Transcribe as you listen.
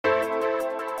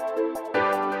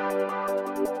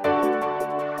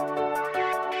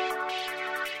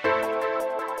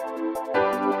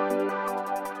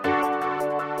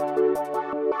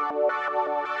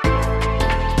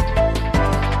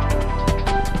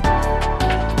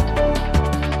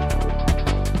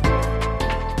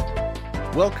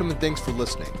Welcome and thanks for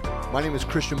listening. My name is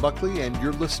Christian Buckley and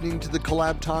you're listening to the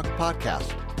Collab Talk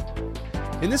podcast.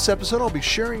 In this episode, I'll be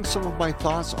sharing some of my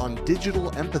thoughts on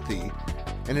digital empathy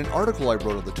and an article I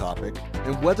wrote on the topic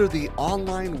and whether the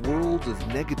online world of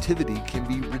negativity can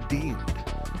be redeemed.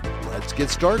 Let's get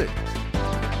started.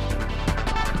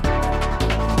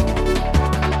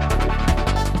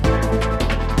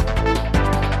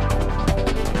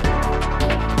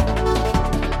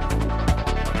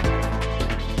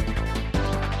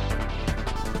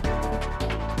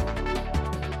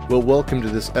 Well, welcome to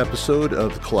this episode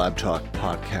of the Collab Talk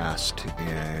podcast,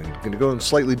 and I'm going to go in a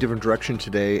slightly different direction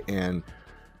today and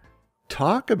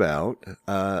talk about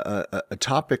a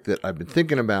topic that I've been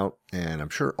thinking about, and I'm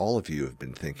sure all of you have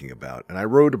been thinking about. And I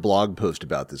wrote a blog post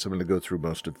about this. I'm going to go through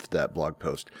most of that blog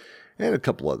post and a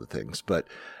couple other things, but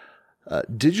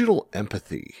digital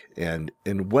empathy and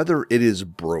whether it is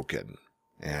broken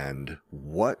and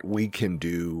what we can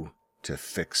do to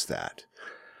fix that.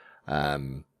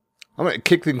 I'm going to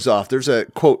kick things off. There's a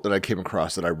quote that I came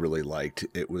across that I really liked.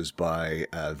 It was by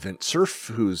Vint Cerf,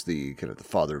 who's the kind of the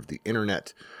father of the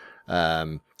internet.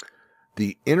 The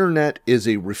internet is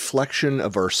a reflection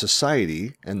of our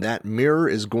society, and that mirror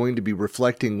is going to be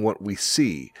reflecting what we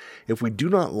see. If we do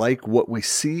not like what we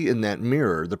see in that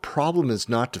mirror, the problem is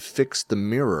not to fix the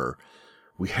mirror.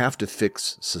 We have to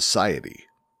fix society.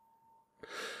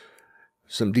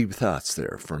 Some deep thoughts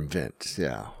there from Vint.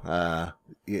 Yeah.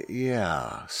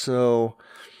 So,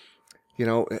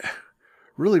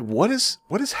 really, what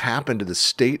has happened to the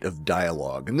state of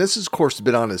dialogue? And this has, of course,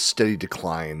 been on a steady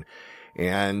decline.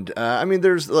 And,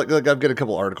 there's like I've got a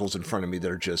couple articles in front of me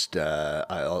that are just,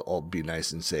 I'll be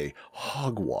nice and say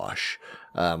hogwash.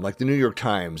 Like the New York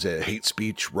Times, hate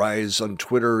speech rise on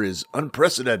Twitter is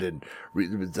unprecedented.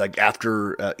 Like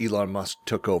after Elon Musk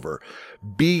took over.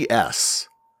 BS.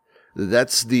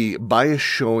 That's the bias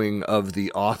showing of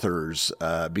the authors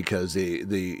because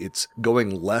it's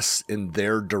going less in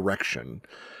their direction.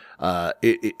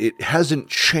 It hasn't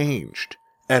changed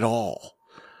at all.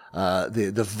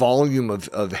 The volume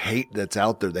of hate that's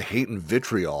out there, the hate and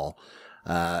vitriol,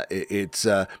 it's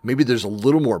maybe there's a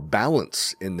little more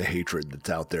balance in the hatred that's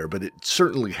out there, but it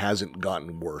certainly hasn't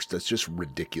gotten worse. That's just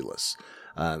ridiculous.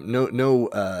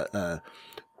 No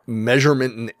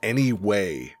measurement in any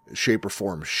way, shape, or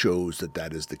form shows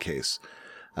that is the case.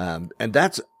 And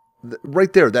that's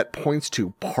right there. That points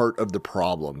to part of the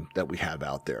problem that we have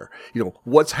out there.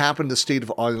 What's happened to the state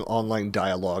of online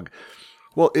dialogue?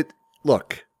 Well,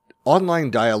 online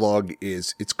dialogue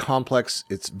it's complex,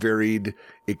 it's varied,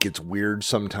 it gets weird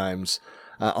sometimes.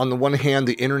 On the one hand,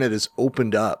 the internet has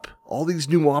opened up all these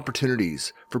new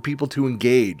opportunities for people to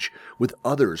engage with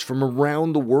others from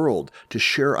around the world, to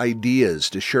share ideas,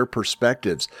 to share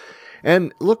perspectives.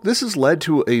 And look, this has led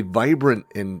to a vibrant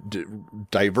and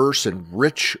diverse and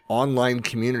rich online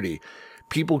community.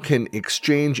 People can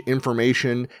exchange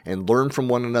information and learn from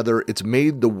one another. It's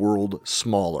made the world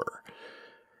smaller.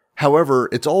 However,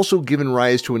 it's also given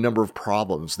rise to a number of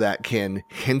problems that can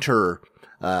hinder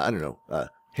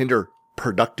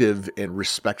productive and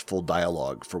respectful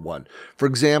dialogue, for one. For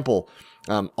example,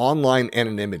 online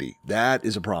anonymity. That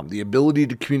is a problem. The ability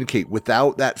to communicate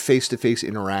without that face-to-face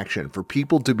interaction, for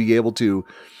people to be able to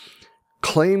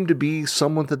claim to be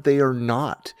someone that they are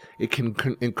not. It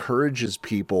encourages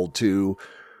people to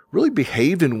really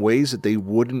behave in ways that they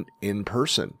wouldn't in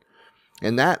person.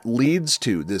 And that leads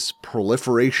to this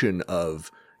proliferation of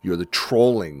the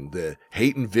trolling, the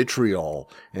hate and vitriol,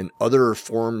 and other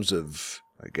forms of,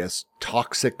 I guess,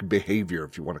 toxic behavior,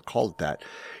 if you want to call it that.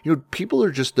 People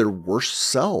are just their worst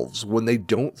selves when they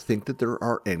don't think that there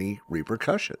are any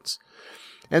repercussions.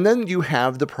 And then you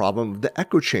have the problem of the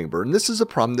echo chamber. And this is a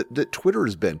problem that Twitter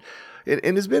has been.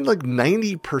 And has been like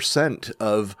 90%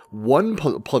 of one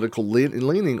political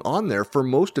leaning on there for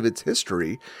most of its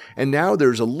history. And now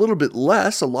there's a little bit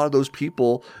less. A lot of those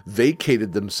people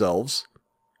vacated themselves.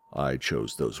 I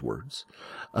chose those words.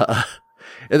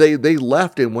 And they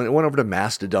left and went over to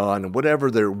Mastodon and whatever,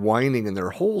 they're whining in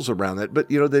their holes around it. But,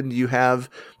 then you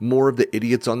have more of the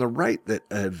idiots on the right that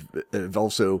have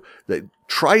also that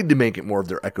tried to make it more of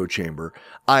their echo chamber.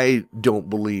 I don't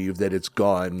believe that it's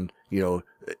gone,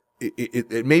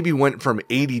 it maybe went from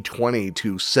 80-20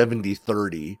 to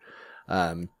 70-30.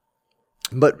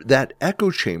 But that echo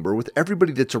chamber with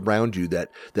everybody that's around you that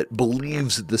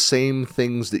believes the same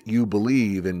things that you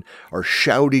believe and are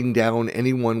shouting down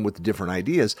anyone with different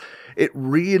ideas, it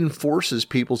reinforces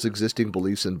people's existing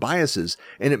beliefs and biases,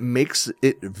 and it makes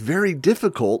it very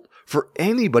difficult for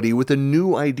anybody with a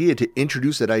new idea to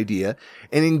introduce that idea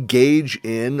and engage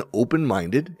in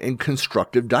open-minded and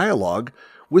constructive dialogue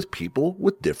with people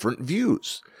with different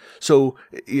views. So,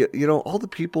 all the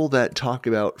people that talk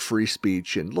about free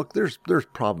speech, and look, there's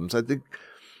problems. I think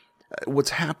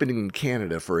what's happening in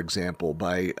Canada, for example,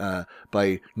 by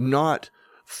not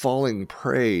falling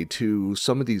prey to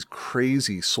some of these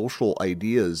crazy social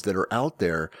ideas that are out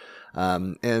there,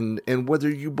 and whether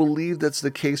you believe that's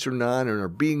the case or not, and are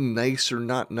being nice or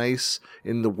not nice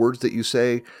in the words that you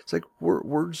say, it's like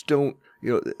words don't,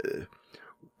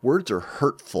 words are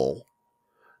hurtful,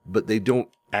 but they don't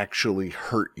actually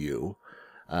hurt you.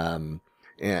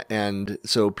 And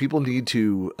so people need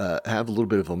to have a little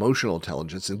bit of emotional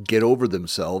intelligence and get over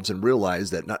themselves and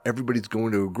realize that not everybody's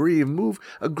going to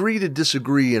agree to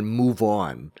disagree and move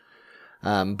on.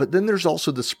 But then there's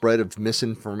also the spread of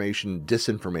misinformation,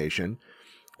 disinformation,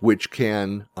 which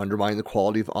can undermine the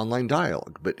quality of online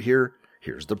dialogue. But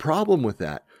here's the problem with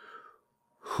that.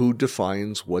 Who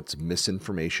defines what's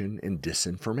misinformation and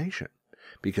disinformation?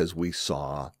 Because we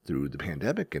saw through the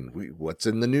pandemic and what's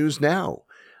in the news now.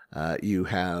 You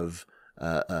have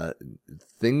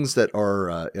things that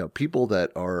are people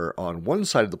that are on one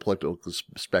side of the political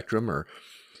spectrum are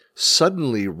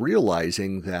suddenly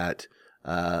realizing that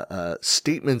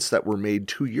statements that were made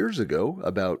 2 years ago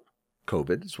about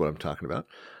COVID, is what I'm talking about,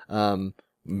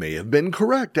 may have been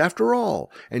correct after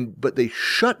all. But they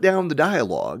shut down the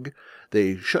dialogue.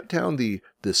 They shut down the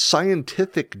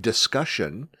scientific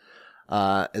discussion.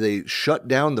 They shut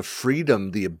down the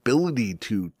freedom, the ability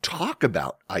to talk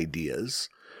about ideas.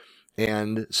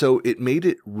 And so it made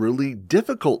it really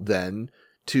difficult then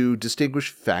to distinguish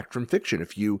fact from fiction.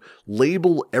 If you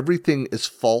label everything as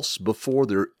false before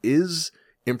there is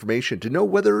information to know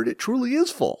whether it truly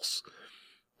is false.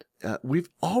 We've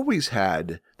always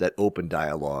had that open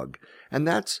dialogue, and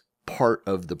that's part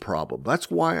of the problem. That's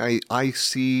why I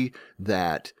see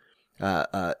that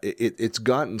it's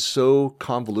gotten so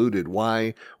convoluted.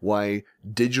 Why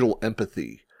digital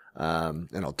empathy, and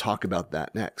I'll talk about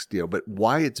that next. But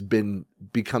why it's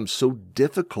become so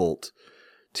difficult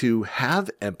to have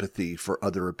empathy for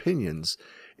other opinions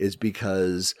is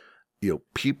because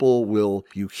people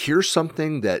you hear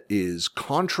something that is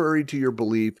contrary to your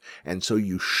belief, and so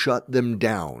you shut them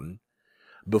down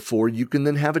before you can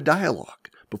then have a dialogue,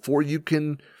 before you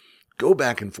can go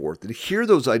back and forth and hear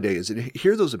those ideas and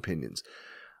hear those opinions.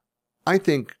 I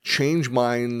think change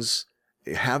minds,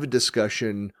 have a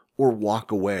discussion, or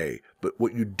walk away. But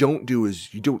what you don't do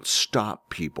is you don't stop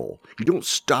people. You don't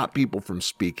stop people from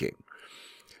speaking.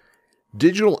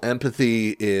 Digital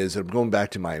empathy is, I'm going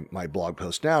back to my blog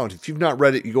post now. If you've not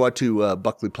read it, you go out to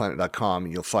buckleyplanet.com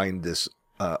and you'll find this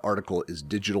article, Is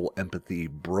Digital Empathy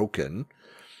Broken?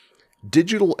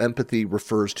 Digital empathy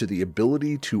refers to the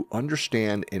ability to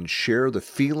understand and share the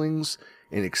feelings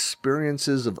and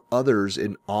experiences of others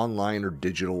in online or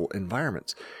digital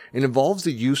environments. It involves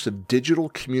the use of digital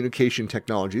communication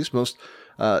technologies, most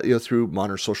through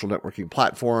modern social networking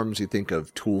platforms. You think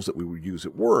of tools that we would use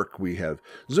at work. We have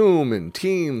Zoom and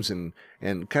Teams and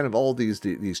kind of all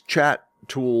these chat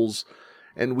tools.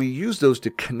 And we use those to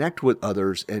connect with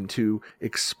others and to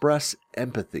express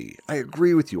empathy. I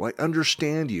agree with you. I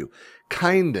understand you.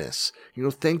 Kindness.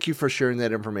 Thank you for sharing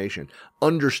that information.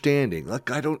 Understanding. Like,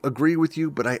 I don't agree with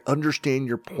you, but I understand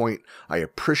your point. I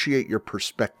appreciate your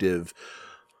perspective.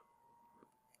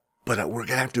 But we're going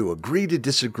to have to agree to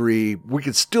disagree. We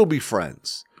can still be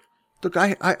friends. Look,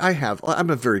 I'm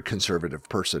a very conservative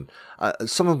person.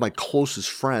 Some of my closest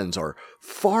friends are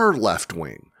far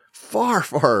left-wing.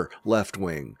 Far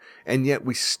left-wing, and yet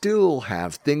we still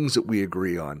have things that we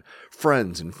agree on.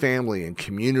 Friends and family and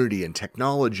community and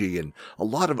technology and a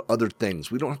lot of other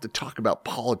things. We don't have to talk about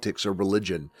politics or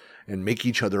religion and make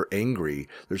each other angry.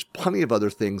 There's plenty of other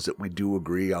things that we do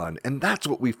agree on, and that's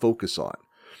what we focus on.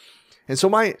 And so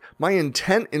my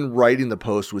intent in writing the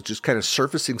post was just kind of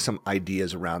surfacing some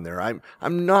ideas around there.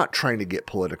 I'm not trying to get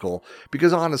political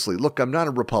because honestly, look, I'm not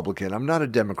a Republican. I'm not a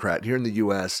Democrat here in the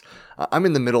U.S. I'm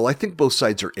in the middle. I think both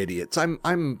sides are idiots.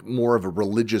 I'm more of a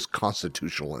religious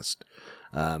constitutionalist.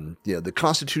 The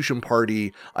Constitution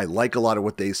Party, I like a lot of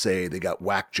what they say. They got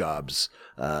whack jobs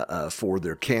for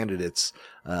their candidates.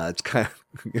 It's kind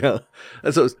of,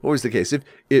 that's always the case.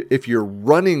 If you're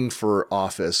running for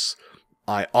office,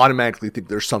 I automatically think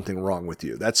there's something wrong with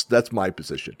you. That's my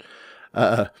position.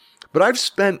 But I've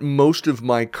spent most of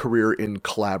my career in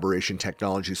collaboration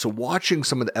technology, so watching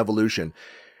some of the evolution.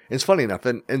 It's funny enough,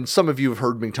 and some of you have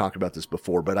heard me talk about this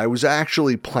before, but I was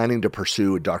actually planning to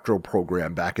pursue a doctoral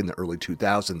program back in the early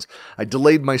 2000s. I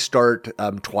delayed my start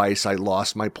twice. I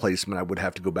lost my placement. I would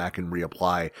have to go back and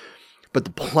reapply. But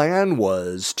the plan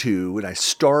was and I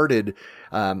started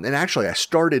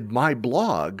my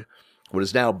blog what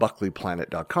is now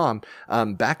BuckleyPlanet.com,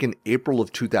 back in April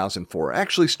of 2004. I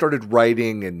actually started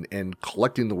writing and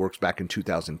collecting the works back in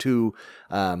 2002,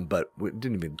 but we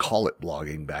didn't even call it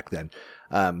blogging back then.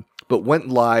 But went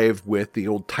live with the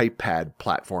old TypePad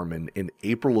platform in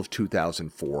April of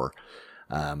 2004.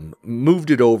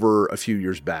 Moved it over a few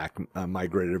years back,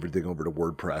 migrated everything over to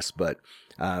WordPress. But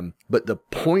the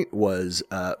point was,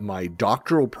 my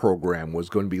doctoral program was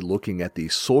going to be looking at the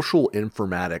social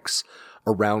informatics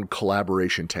around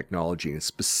collaboration technology, and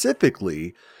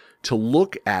specifically to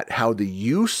look at how the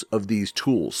use of these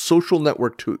tools, social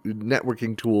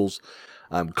networking tools,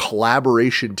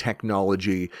 collaboration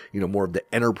technology, more of the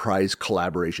enterprise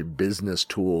collaboration business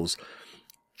tools,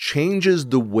 changes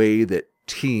the way that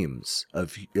teams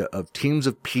of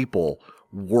people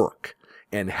work,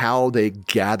 and how they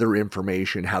gather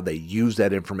information, how they use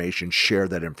that information, share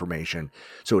that information.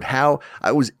 So how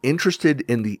I was interested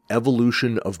in the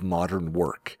evolution of modern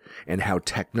work and how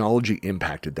technology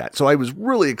impacted that. So I was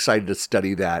really excited to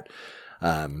study that.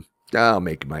 I'll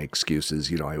make my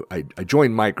excuses. I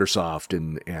joined Microsoft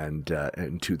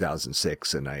in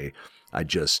 2006, and I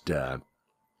just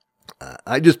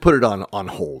put it on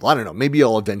hold. I don't know. Maybe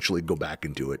I'll eventually go back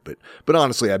and do it. But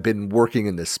honestly, I've been working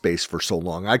in this space for so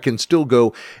long. I can still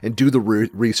go and do the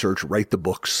research, write the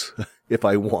books if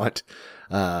I want.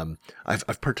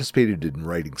 I've participated in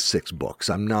writing 6 books.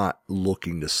 I'm not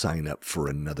looking to sign up for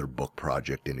another book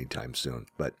project anytime soon.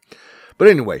 But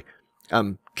anyway,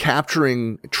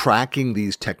 tracking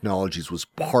these technologies was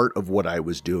part of what I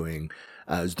was doing.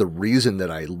 Is the reason that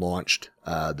I launched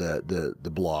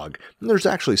the blog. And there's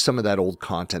actually some of that old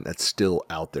content that's still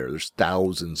out there. There's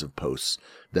thousands of posts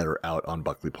that are out on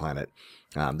Buckley Planet.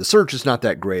 The search is not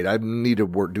that great. I need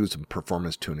to do some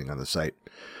performance tuning on the site.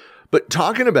 But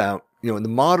talking about, in the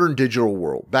modern digital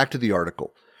world, back to the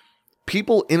article,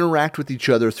 people interact with each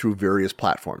other through various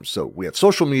platforms. So we have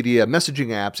social media, messaging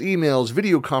apps, emails,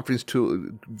 video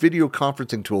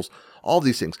conferencing tools, all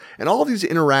these things. And all of these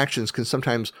interactions can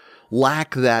sometimes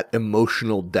lack that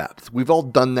emotional depth. We've all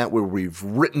done that where we've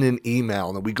written an email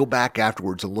and then we go back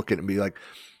afterwards and look at it and be like,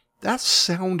 that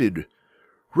sounded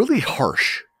really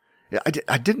harsh.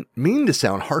 I didn't mean to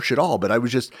sound harsh at all, but I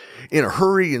was just in a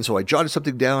hurry, and so I jotted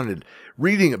something down, and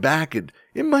reading it back, it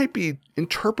might be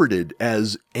interpreted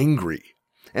as angry.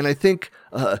 And I think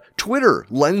Twitter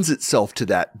lends itself to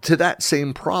that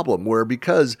same problem, where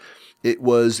because it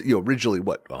was originally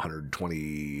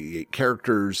 128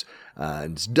 characters,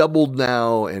 and it's doubled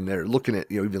now, and they're looking at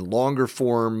even longer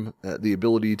form, the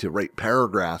ability to write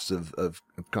paragraphs of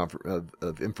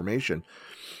information.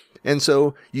 And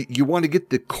so you want to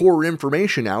get the core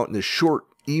information out in this short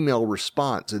email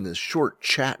response, in this short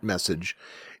chat message,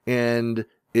 and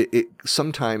it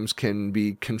sometimes can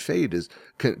be conveyed as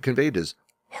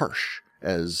harsh,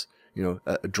 as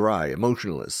dry,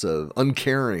 emotionless,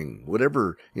 uncaring,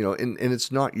 whatever, and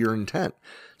it's not your intent.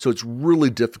 So it's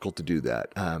really difficult to do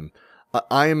that.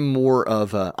 I'm more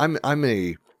of I'm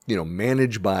a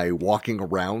manage by walking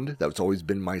around. That's always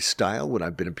been my style when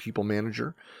I've been a people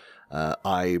manager.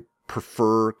 I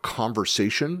prefer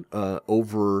conversation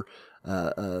over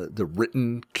the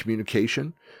written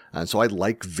communication, and so I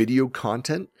like video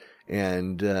content,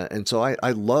 and so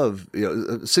I love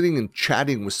sitting and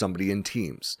chatting with somebody in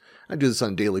Teams. I do this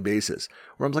on a daily basis,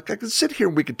 where I'm like, I could sit here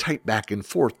and we could type back and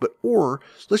forth, or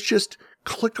let's just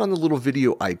click on the little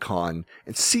video icon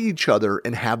and see each other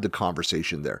and have the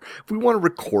conversation there. If we want to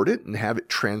record it and have it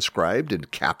transcribed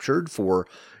and captured for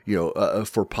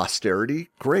posterity,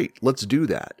 great, let's do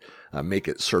that. Make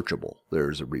it searchable.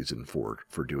 There's a reason for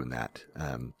doing that,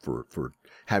 for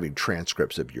having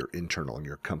transcripts of your internal and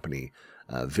your company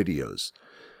videos.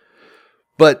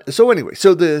 But so anyway,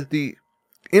 so the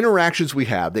interactions we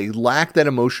have, they lack that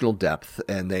emotional depth,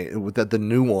 and the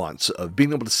nuance of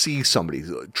being able to see somebody,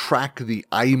 track the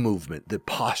eye movement, the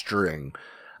posturing.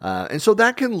 And so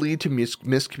that can lead to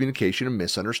miscommunication and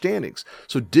misunderstandings.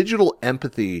 So digital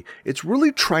empathy, it's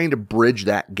really trying to bridge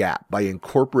that gap by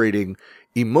incorporating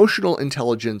emotional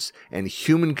intelligence and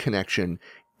human connection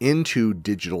into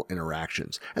digital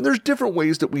interactions. And there's different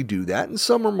ways that we do that, and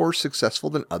some are more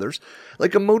successful than others,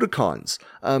 like emoticons,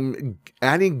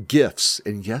 adding GIFs.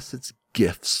 And yes, it's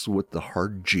GIFs with the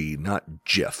hard G, not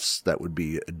GIFs. That would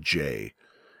be a J.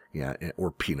 Yeah,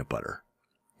 or peanut butter.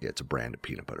 Yeah, it's a brand of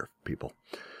peanut butter, people.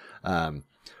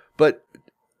 But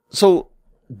so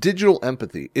digital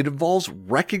empathy, it involves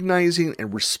recognizing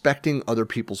and respecting other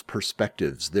people's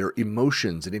perspectives, their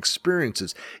emotions and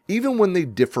experiences, even when they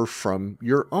differ from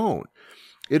your own.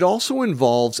 It also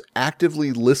involves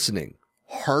actively listening,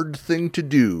 hard thing to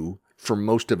do for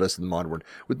most of us in the modern world.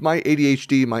 With my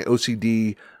ADHD, my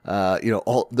OCD,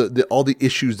 all the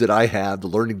issues that I have, the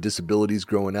learning disabilities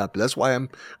growing up. That's why I'm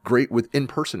great with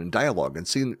in-person and dialogue and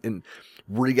seeing and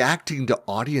reacting to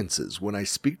audiences when I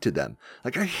speak to them.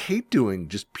 Like, I hate doing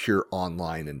just pure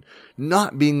online and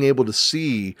not being able to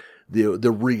see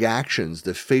the reactions,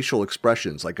 the facial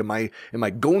expressions. Like, am I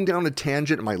going down a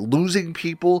tangent? Am I losing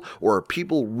people, or are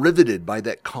people riveted by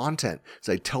that content as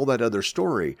I tell that other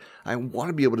story? I want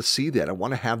to be able to see that. I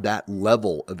want to have that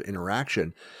level of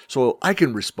interaction so I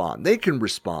can respond. They can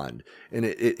respond, and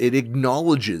it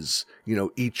acknowledges,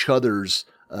 each other's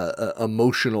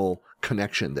emotional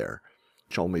connection there.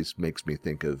 Which always makes me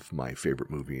think of my favorite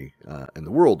movie in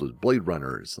the world is Blade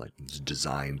Runner. It's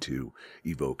designed to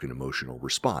evoke an emotional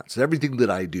response. Everything that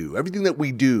I do, everything that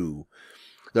we do,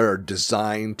 they are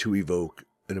designed to evoke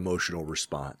an emotional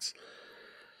response.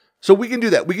 So we can do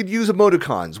that. We could use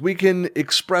emoticons. We can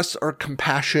express our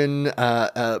compassion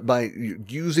by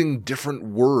using different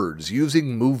words,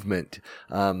 using movement,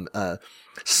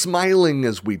 smiling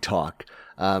as we talk.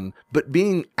 But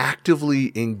being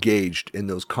actively engaged in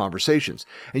those conversations.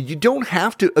 And you don't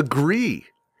have to agree.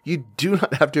 You do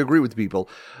not have to agree with people.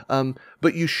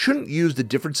 But you shouldn't use the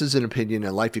differences in opinion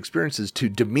and life experiences to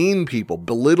demean people,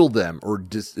 belittle them, or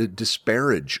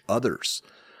disparage others.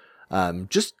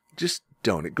 Just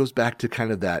don't. It goes back to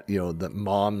kind of that, the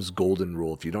mom's golden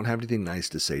rule. If you don't have anything nice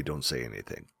to say, don't say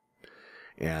anything.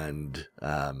 And,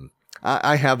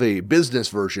 I have a business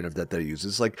version of that I use.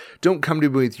 It's like, don't come to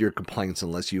me with your complaints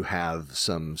unless you have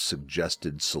some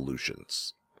suggested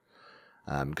solutions.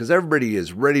 Because everybody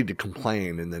is ready to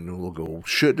complain, and then we'll go,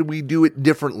 should we do it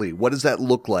differently? What does that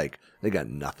look like? They got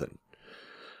nothing.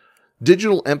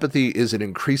 Digital empathy is an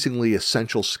increasingly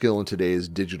essential skill in today's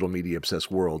digital media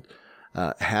obsessed world.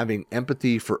 Having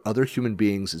empathy for other human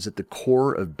beings is at the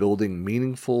core of building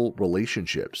meaningful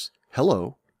relationships.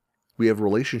 Hello. We have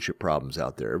relationship problems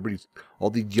out there.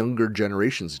 All the younger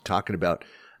generations are talking about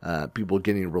people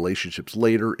getting relationships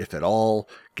later, if at all,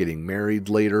 getting married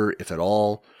later, if at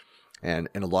all. And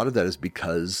a lot of that is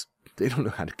because they don't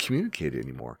know how to communicate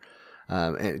anymore.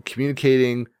 And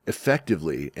communicating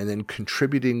effectively and then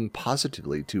contributing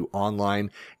positively to online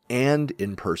and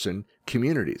in-person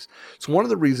communities. It's one of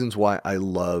the reasons why I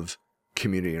love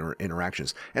community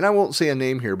interactions. And I won't say a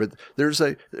name here, but there's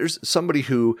somebody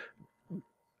who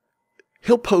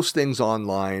he'll post things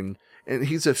online, and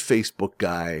he's a Facebook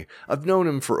guy. I've known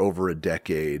him for over a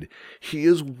decade. He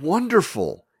is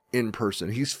wonderful in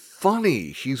person. He's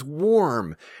funny. He's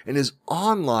warm. And his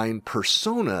online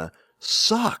persona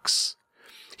sucks.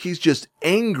 He's just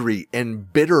angry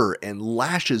and bitter and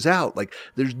lashes out. Like,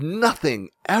 there's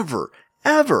nothing ever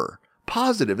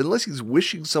positive, unless he's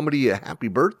wishing somebody a happy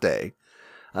birthday.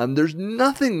 There's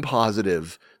nothing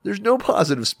positive. There's no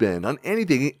positive spin on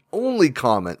anything. He only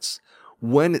comments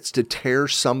when it's to tear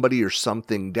somebody or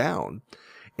something down.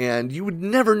 And you would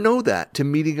never know that to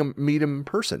meet him in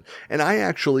person. And I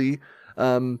actually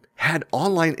had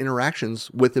online interactions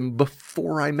with him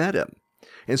before I met him.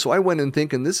 And so I went in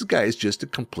thinking, this guy is just a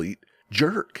complete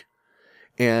jerk.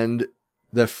 And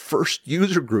the first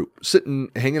user group,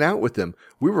 hanging out with him,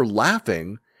 we were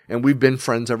laughing, and we've been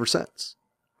friends ever since.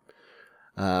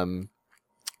 Yeah.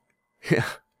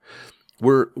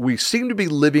 We seem to be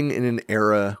living in an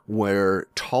era where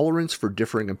tolerance for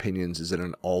differing opinions is at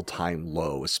an all-time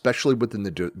low, especially within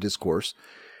the discourse,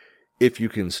 if you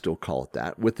can still call it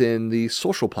that, within the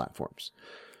social platforms.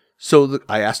 So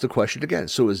I asked the question again,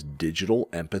 so is digital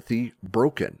empathy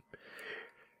broken?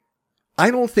 I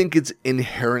don't think it's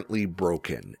inherently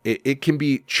broken. It can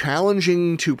be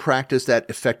challenging to practice that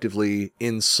effectively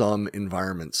in some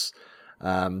environments.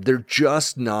 They're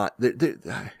just not...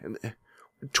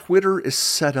 Twitter is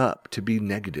set up to be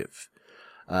negative.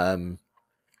 And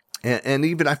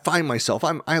even I find myself,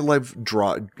 I like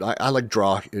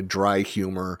dry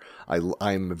humor.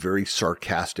 I'm a very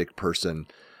sarcastic person.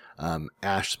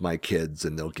 Ask my kids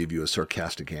and they'll give you a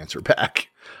sarcastic answer back.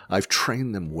 I've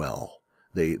trained them well.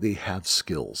 They have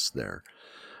skills there.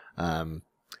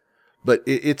 But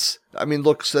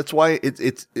look, so that's why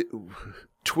it's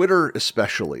Twitter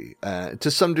especially, to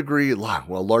some degree, a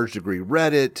large degree,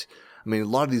 Reddit. A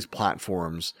lot of these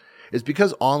platforms is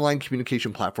because online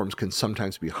communication platforms can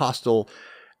sometimes be hostile,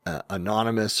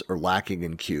 anonymous, or lacking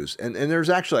in cues. And there's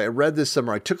actually, I read this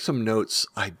somewhere. I took some notes.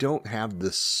 I don't have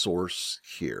the source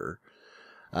here.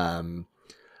 I've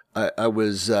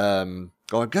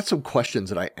got some questions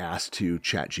that I asked to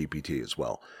ChatGPT as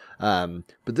well. But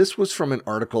this was from an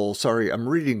article. Sorry, I'm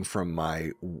reading from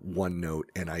my OneNote,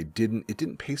 and it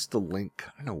didn't paste the link.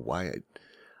 I don't know why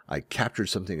I captured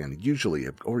something, and usually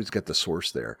I've always got the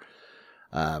source there.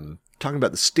 Talking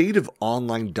about the state of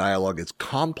online dialogue is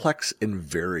complex and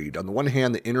varied. On the one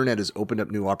hand, the internet has opened up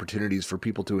new opportunities for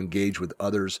people to engage with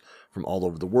others from all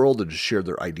over the world and to share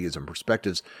their ideas and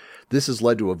perspectives. This has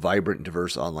led to a vibrant and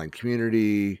diverse online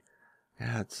community.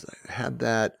 Yeah, it's had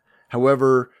that.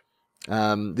 However,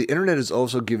 the internet has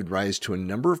also given rise to a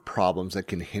number of problems that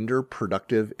can hinder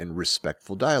productive and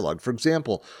respectful dialogue. For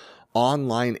example,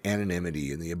 online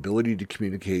anonymity and the ability to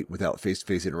communicate without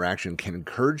face-to-face interaction can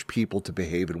encourage people to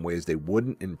behave in ways they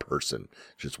wouldn't in person,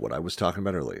 which is what I was talking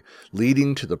about earlier,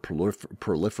 leading to the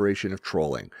proliferation of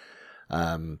trolling.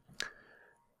 So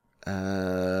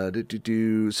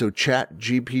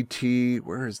ChatGPT,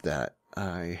 where is that?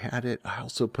 I had it. I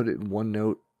also put it in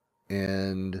OneNote,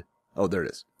 and oh, there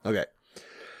it is. Okay.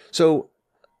 So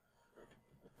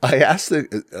I asked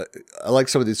I like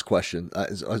some of these questions.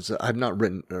 I've not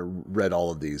read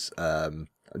all of these. I'm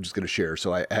just going to share.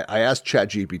 So I asked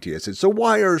ChatGPT. I said, "So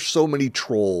why are so many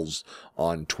trolls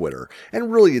on Twitter?"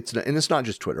 And really, it's not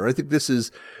just Twitter. I think this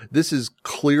is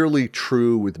clearly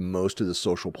true with most of the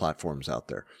social platforms out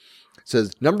there. It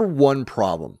says, number one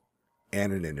problem,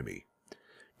 anonymity.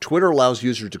 Twitter allows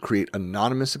users to create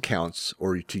anonymous accounts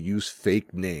or to use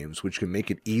fake names, which can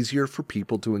make it easier for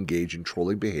people to engage in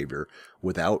trolling behavior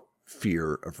without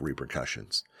fear of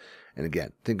repercussions. And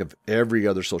again, think of every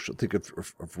other social, think of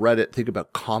Reddit, think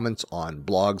about comments on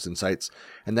blogs and sites.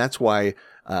 And that's why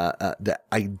the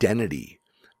identity,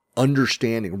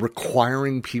 understanding,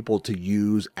 requiring people to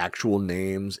use actual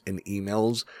names and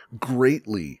emails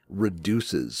greatly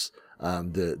reduces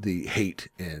the hate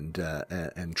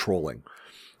and trolling.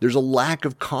 There's a lack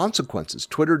of consequences.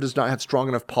 Twitter does not have strong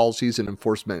enough policies and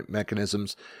enforcement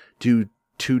mechanisms to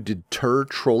deter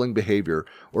trolling behavior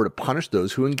or to punish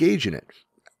those who engage in it.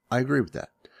 I agree with that.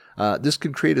 This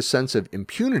can create a sense of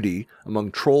impunity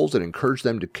among trolls and encourage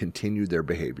them to continue their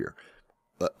behavior.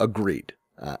 Agreed.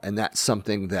 And that's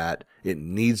something that it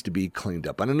needs to be cleaned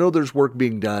up. And I know there's work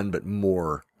being done, but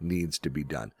more needs to be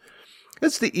done.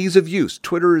 It's the ease of use.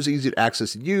 Twitter is easy to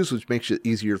access and use, which makes it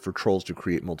easier for trolls to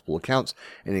create multiple accounts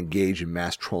and engage in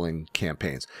mass trolling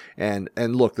campaigns. And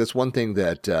look, that's one thing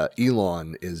that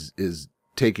Elon is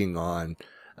taking on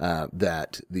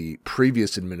that the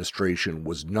previous administration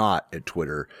was not at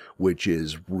Twitter, which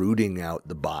is rooting out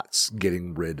the bots,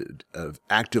 getting rid of,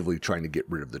 actively trying to get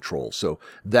rid of the trolls. So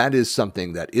that is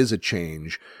something that is a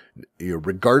change.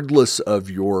 Regardless of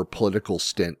your political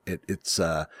stint,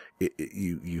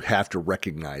 you have to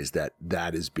recognize that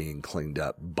is being cleaned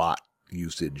up. Bot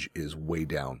usage is way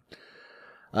down.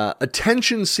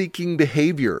 Attention-seeking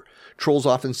behavior. Trolls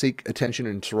often seek attention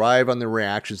and thrive on the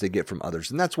reactions they get from others.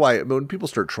 And that's why when people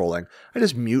start trolling, I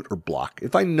just mute or block.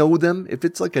 If I know them, if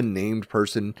it's like a named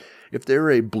person, if they're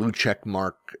a blue check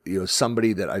mark,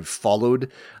 somebody that I've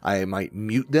followed, I might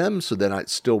mute them so that it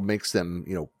still makes them,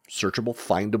 searchable,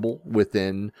 findable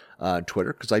within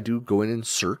Twitter, because I do go in and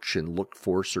search and look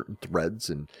for certain threads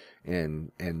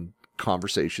and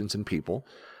conversations and people,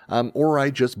 or I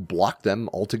just block them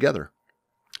altogether.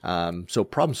 So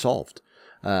problem solved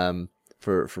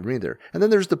for me there. And then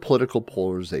there's the political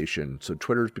polarization. So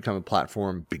Twitter's become a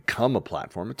platform.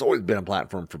 It's always been a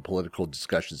platform for political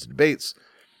discussions and debates,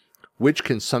 which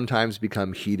can sometimes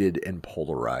become heated and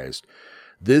polarized.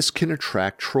 This can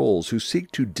attract trolls who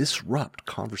seek to disrupt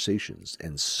conversations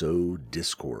and sow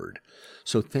discord.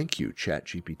 So thank you,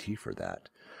 ChatGPT, for that.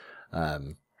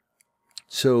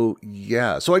 So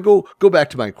I go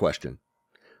back to my question.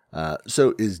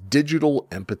 So is digital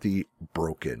empathy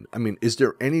broken? I mean, is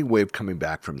there any way of coming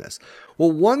back from this?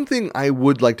 Well, one thing I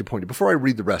would like to point out before I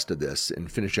read the rest of this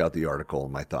and finish out the article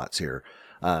and my thoughts here,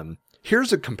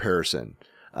 here's a comparison.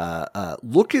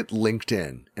 Look at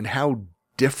LinkedIn and how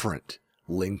different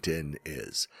LinkedIn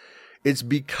is. It's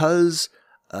because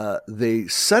they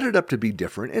set it up to be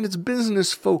different, and it's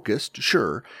business focused,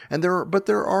 sure. And there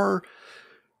are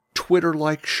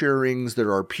Twitter-like sharings.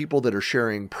 There are people that are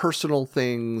sharing personal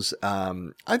things.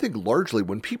 I think largely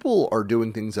when people are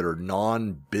doing things that are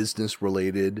non-business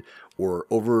related or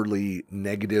overly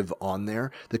negative on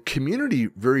there, the community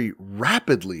very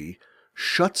rapidly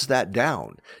shuts that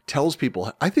down, tells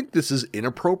people, I think this is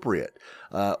inappropriate,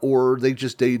 or they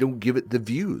don't give it the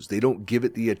views. They don't give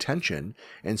it the attention.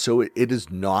 And so it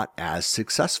is not as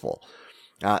successful.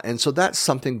 And so that's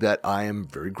something that I am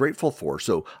very grateful for.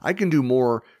 So I can do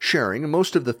more sharing, and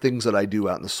most of the things that I do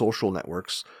out in the social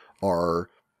networks are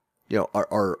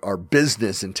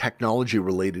business and technology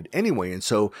related anyway. And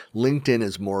so LinkedIn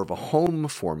is more of a home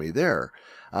for me there.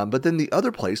 But then the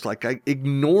other place, like I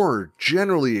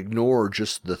generally ignore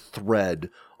just the thread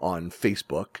on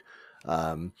Facebook.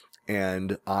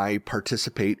 And I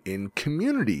participate in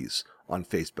communities on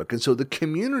Facebook. And so the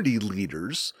community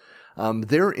leaders,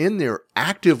 they're in there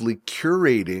actively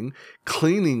curating,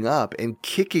 cleaning up, and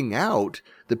kicking out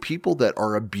the people that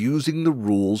are abusing the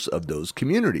rules of those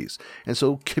communities. And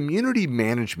so community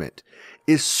management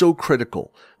is so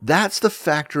critical. That's the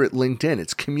factor at LinkedIn.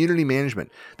 It's community management.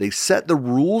 They set the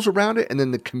rules around it, and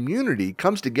then the community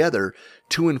comes together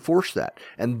to enforce that.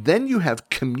 And then you have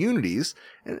communities,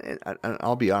 and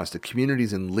I'll be honest, the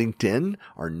communities in LinkedIn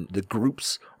the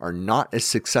groups are not as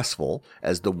successful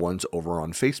as the ones over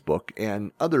on Facebook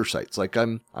and other sites. Like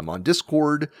I'm on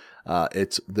Discord.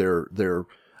 They're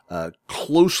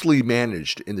closely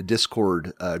managed in the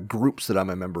Discord groups that I'm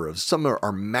a member of. Some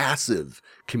are massive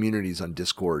communities on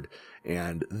Discord,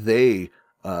 and the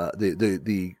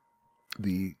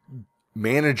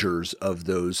managers of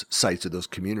those sites, of those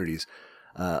communities,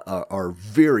 are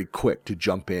very quick to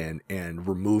jump in and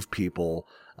remove people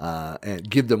and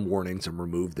give them warnings and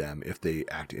remove them if they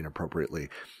act inappropriately.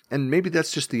 And maybe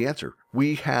that's just the answer.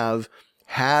 We have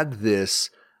had this.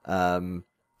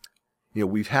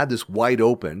 We've had this wide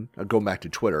open, going back to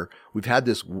Twitter, we've had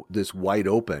this wide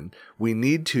open. It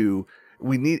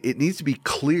needs to be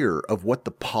clear of what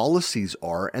the policies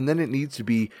are, and then it needs to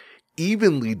be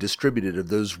evenly distributed of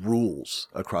those rules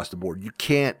across the board. You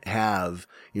can't have,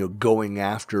 going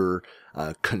after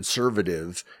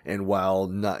conservative and while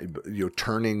not,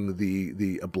 turning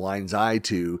a blind's eye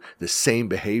to the same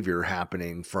behavior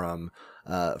happening from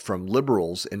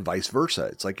liberals and vice versa.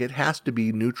 It's like it has to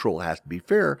be neutral, it has to be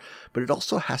fair, but it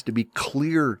also has to be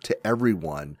clear to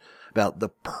everyone about the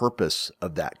purpose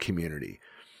of that community.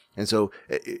 And so,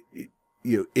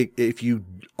 if you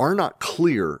are not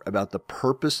clear about the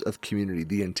purpose of community,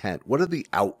 the intent, what are the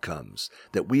outcomes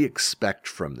that we expect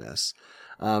from this,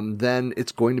 then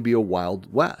it's going to be a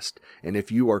Wild West. And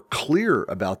if you are clear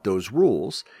about those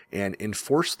rules and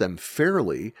enforce them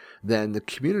fairly, then the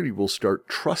community will start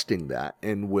trusting that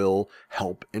and will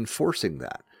help enforcing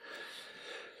that.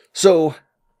 So,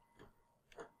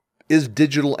 is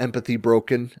digital empathy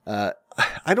broken?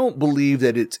 I don't believe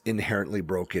that it's inherently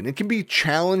broken. It can be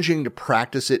challenging to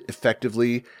practice it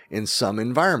effectively in some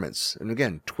environments. And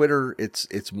again, Twitter,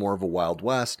 it's more of a Wild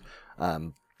West.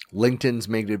 LinkedIn's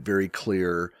made it very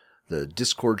clear. The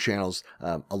Discord channels,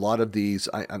 a lot of these,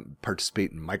 I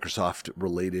participate in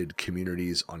Microsoft-related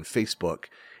communities on Facebook,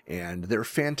 and they're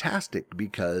fantastic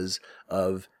because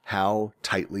of how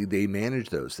tightly they manage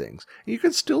those things. You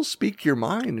can still speak your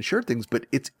mind and share things, but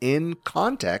it's in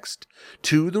context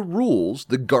to the rules,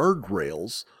 the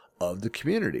guardrails of the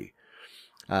community.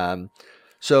 Some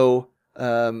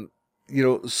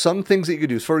things that you could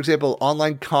do. For example,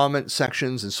 online comment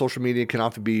sections and social media can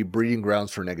often be breeding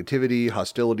grounds for negativity,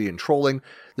 hostility, and trolling.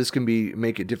 This can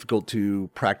make it difficult to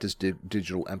practice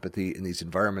digital empathy in these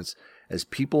environments, as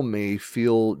people may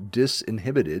feel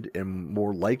disinhibited and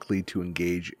more likely to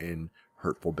engage in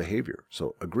hurtful behavior.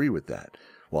 So agree with that.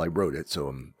 Well, I wrote it,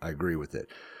 so I agree with it.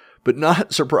 But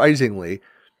not surprisingly,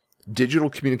 digital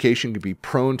communication can be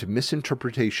prone to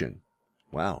misinterpretation.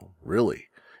 Wow, really?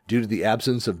 Due to the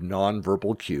absence of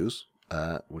nonverbal cues,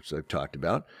 which I've talked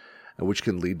about, which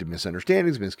can lead to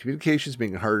misunderstandings, miscommunications,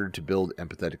 making it harder to build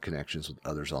empathetic connections with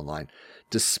others online.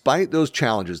 Despite those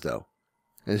challenges, though,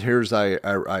 and here's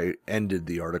I ended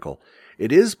the article,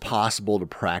 it is possible to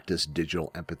practice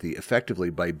digital empathy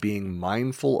effectively by being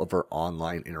mindful of our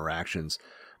online interactions,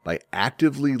 by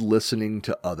actively listening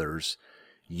to others,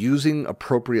 using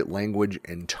appropriate language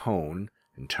and tone.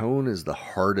 And tone is the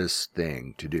hardest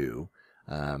thing to do.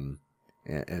 And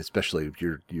especially if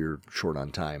you're short on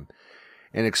time,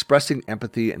 and expressing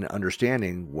empathy and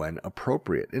understanding when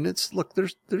appropriate. And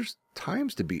there's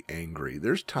times to be angry.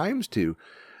 There's times to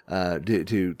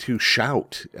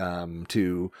shout,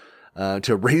 to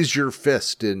raise your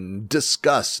fist in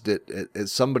disgust at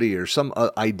somebody or some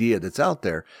idea that's out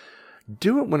there.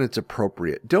 Do it when it's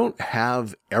appropriate. Don't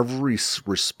have every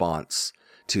response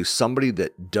to somebody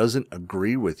that doesn't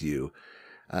agree with you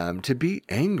to be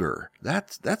anger. I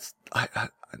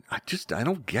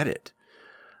don't get it.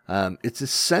 It's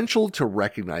essential to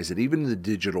recognize that even in the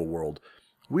digital world,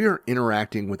 we are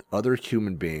interacting with other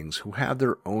human beings who have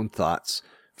their own thoughts,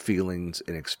 feelings,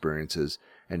 and experiences,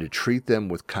 and to treat them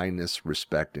with kindness,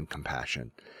 respect, and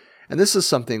compassion. And this is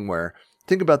something where,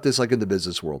 think about this like in the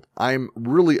business world. I'm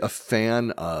really a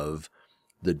fan of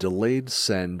the delayed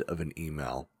send of an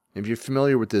email. If you're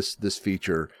familiar with this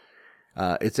feature,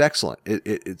 it's excellent.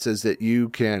 It says that you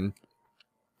can,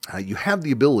 you have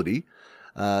the ability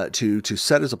to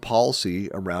set as a policy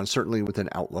around, certainly within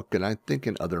Outlook, and I think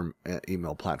in other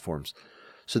email platforms,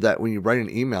 so that when you write an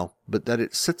email, but that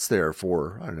it sits there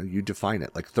for, I don't know, you define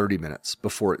it like 30 minutes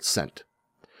before it's sent.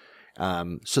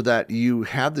 so that you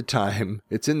have the time.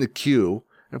 It's in the queue.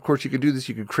 And of course, you can do this.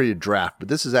 You can create a draft, but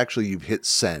this is actually you've hit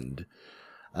send.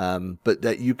 But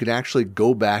that you can actually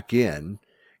go back in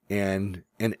and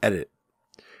edit.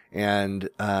 And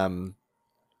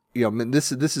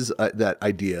this is that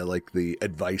idea, like the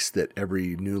advice that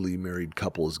every newly married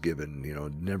couple is given.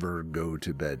 Never go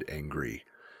to bed angry.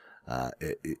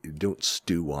 Don't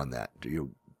stew on that.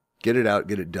 Get it out,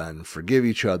 get it done, forgive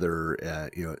each other,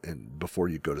 and before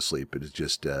you go to sleep. It is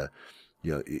just,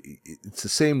 it's the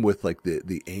same with like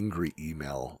the angry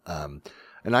email.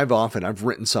 And I've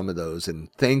written some of those,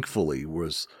 and thankfully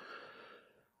was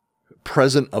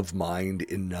present of mind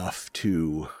enough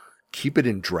to keep it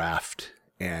in draft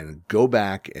and go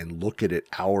back and look at it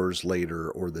hours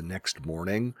later or the next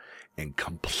morning and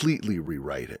completely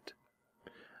rewrite it,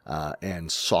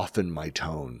 and soften my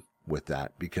tone with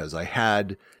that, because I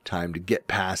had time to get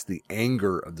past the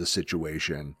anger of the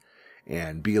situation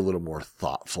and be a little more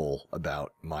thoughtful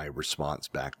about my response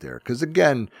back there. Because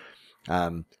again,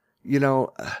 there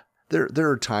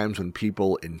are times when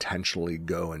people intentionally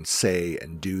go and say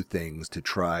and do things to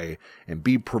try and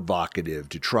be provocative,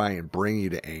 to try and bring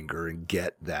you to anger and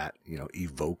get that,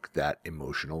 evoke that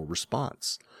emotional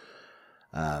response.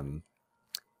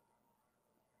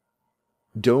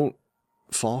 Don't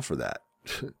fall for that.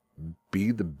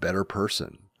 Be the better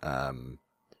person.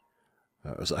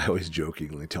 As I always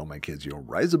jokingly tell my kids,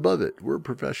 rise above it. We're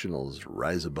professionals.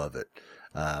 Rise above it.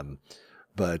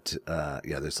 But I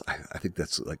think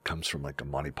that's like comes from like a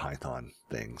Monty Python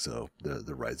thing. So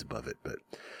the rise above it.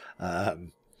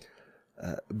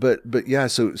 But yeah.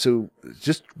 So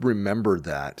just remember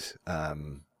that.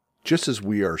 Just as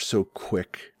we are so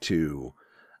quick to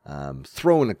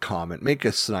throw in a comment, make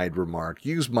a snide remark,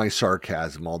 use my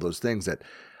sarcasm, all those things, that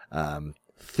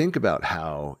think about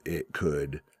how it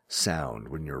could sound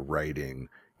when you're writing,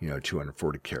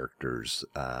 240 characters.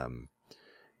 And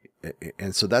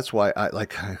so that's why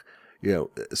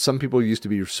some people used to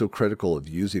be so critical of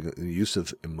the use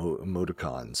of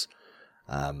emoticons.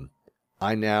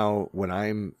 I now, when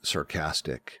I'm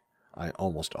sarcastic, I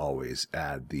almost always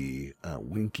add the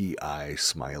winky eye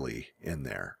smiley in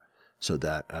there, so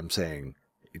that I'm saying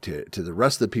to the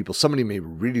rest of the people, somebody may be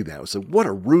reading that and say, what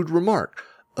a rude remark.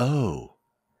 Oh,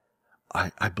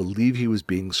 I believe he was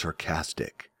being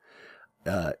sarcastic.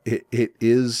 It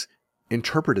is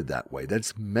interpreted that way.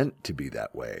 That's meant to be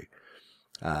that way.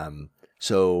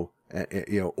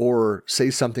 Or say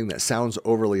something that sounds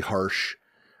overly harsh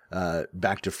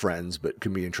back to friends, but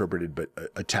can be interpreted, but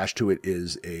attached to it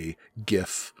is a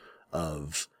GIF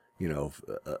of, of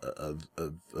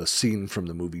a scene from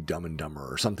the movie Dumb and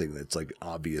Dumber, or something that's like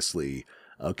obviously,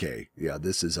 okay, yeah,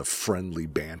 this is a friendly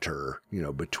banter,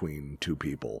 between two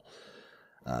people.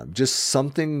 Just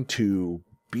something to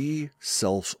be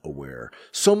self-aware.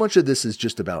 So much of this is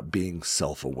just about being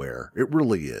self-aware. It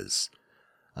really is.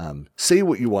 Say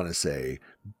what you want to say.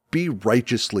 Be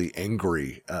righteously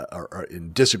angry or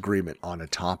in disagreement on a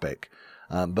topic,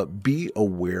 but be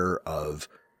aware of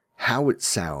how it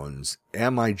sounds.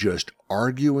 Am I just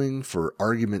arguing for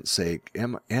argument's sake?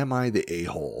 Am I the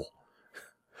a-hole?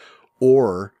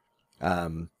 Or,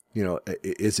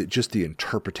 is it just the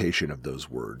interpretation of those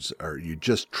words? Are you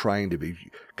just trying to be,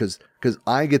 because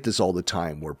I get this all the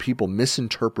time where people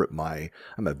misinterpret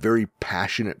I'm a very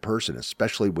passionate person,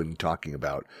 especially when talking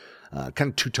about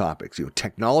kind of two topics,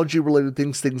 technology related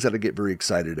things that I get very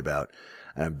excited about.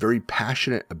 And I'm very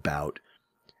passionate about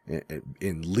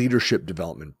in leadership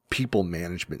development, people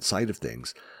management side of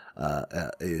things,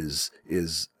 is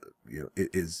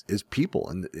people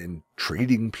and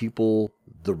treating people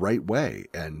the right way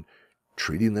and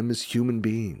treating them as human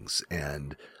beings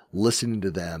and listening to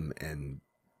them and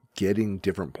getting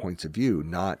different points of view.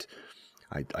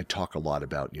 I talk a lot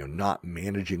about, not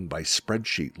managing by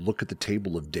spreadsheet. Look at the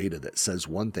table of data that says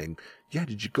one thing. Yeah.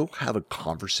 Did you go have a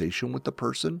conversation with the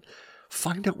person?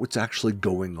 Find out what's actually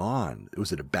going on.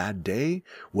 Was it a bad day?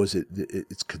 Was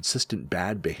it's consistent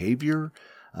bad behavior?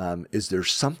 Is there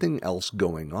something else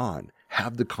going on?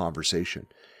 Have the conversation.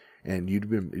 And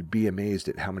you'd be amazed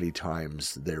at how many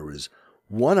times there was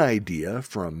one idea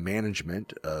from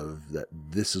management of that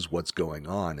this is what's going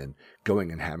on, and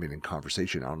going and having a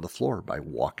conversation on the floor by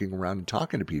walking around and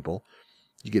talking to people,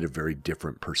 you get a very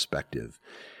different perspective.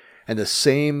 And the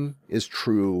same is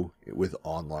true with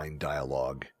online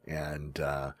dialogue. And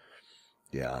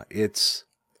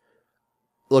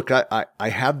look, I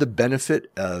have the benefit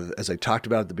of, as I talked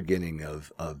about at the beginning,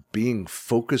 of being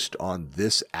focused on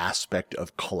this aspect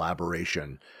of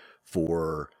collaboration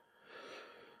for,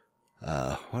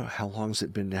 how long has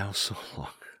it been now? So long.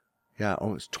 Yeah,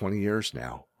 almost 20 years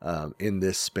now. in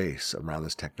this space around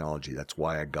this technology. That's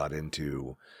why I got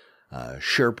into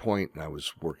SharePoint, and I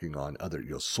was working on other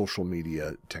social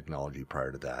media technology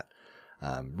prior to that.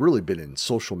 Really been in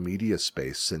social media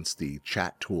space since the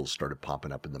chat tools started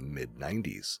popping up in the mid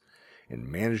 90s, and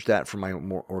managed that for my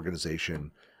own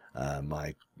organization.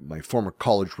 My former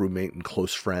college roommate and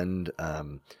close friend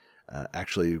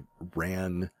actually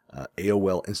ran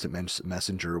AOL Instant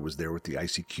Messenger, was there with the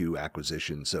ICQ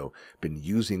acquisition. So been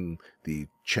using the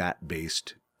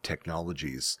chat-based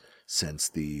technologies since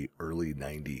the early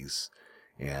 90s.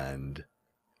 And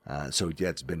so, yeah,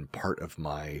 it's been part of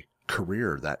my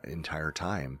career that entire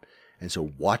time. And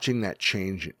so watching that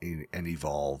change and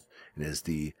evolve, and as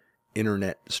the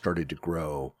internet started to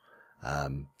grow,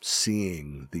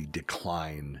 seeing the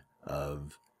decline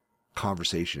of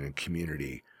conversation and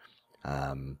community,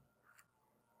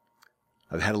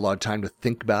 I've had a lot of time to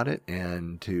think about it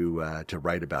and to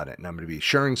write about it, and I'm going to be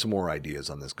sharing some more ideas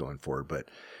on this going forward. But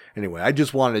anyway, I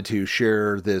just wanted to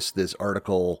share this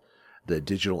article, The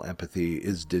Digital Empathy,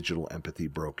 Is Digital Empathy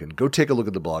Broken? Go take a look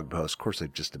at the blog post. Of course,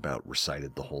 I've just about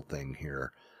recited the whole thing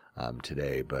here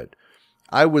today, but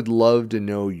I would love to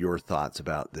know your thoughts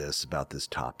about this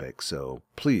topic. So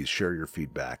please share your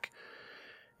feedback.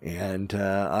 And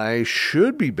I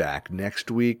should be back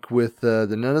next week with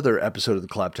another episode of the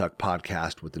Collab Talk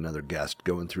podcast with another guest,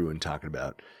 going through and talking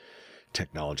about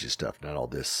technology stuff, not all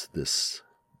this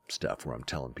stuff where I'm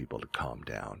telling people to calm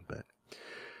down. But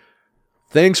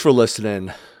thanks for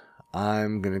listening.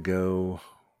 I'm going to go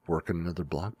work on another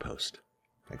blog post.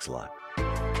 Thanks a lot.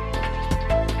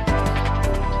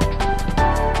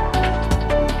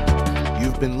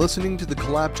 You've been listening to the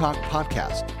Collab Talk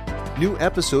podcast. New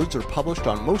episodes are published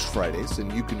on most Fridays,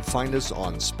 and you can find us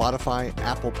on Spotify,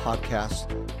 Apple Podcasts,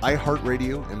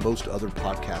 iHeartRadio, and most other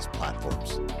podcast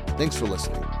platforms. Thanks for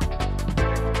listening.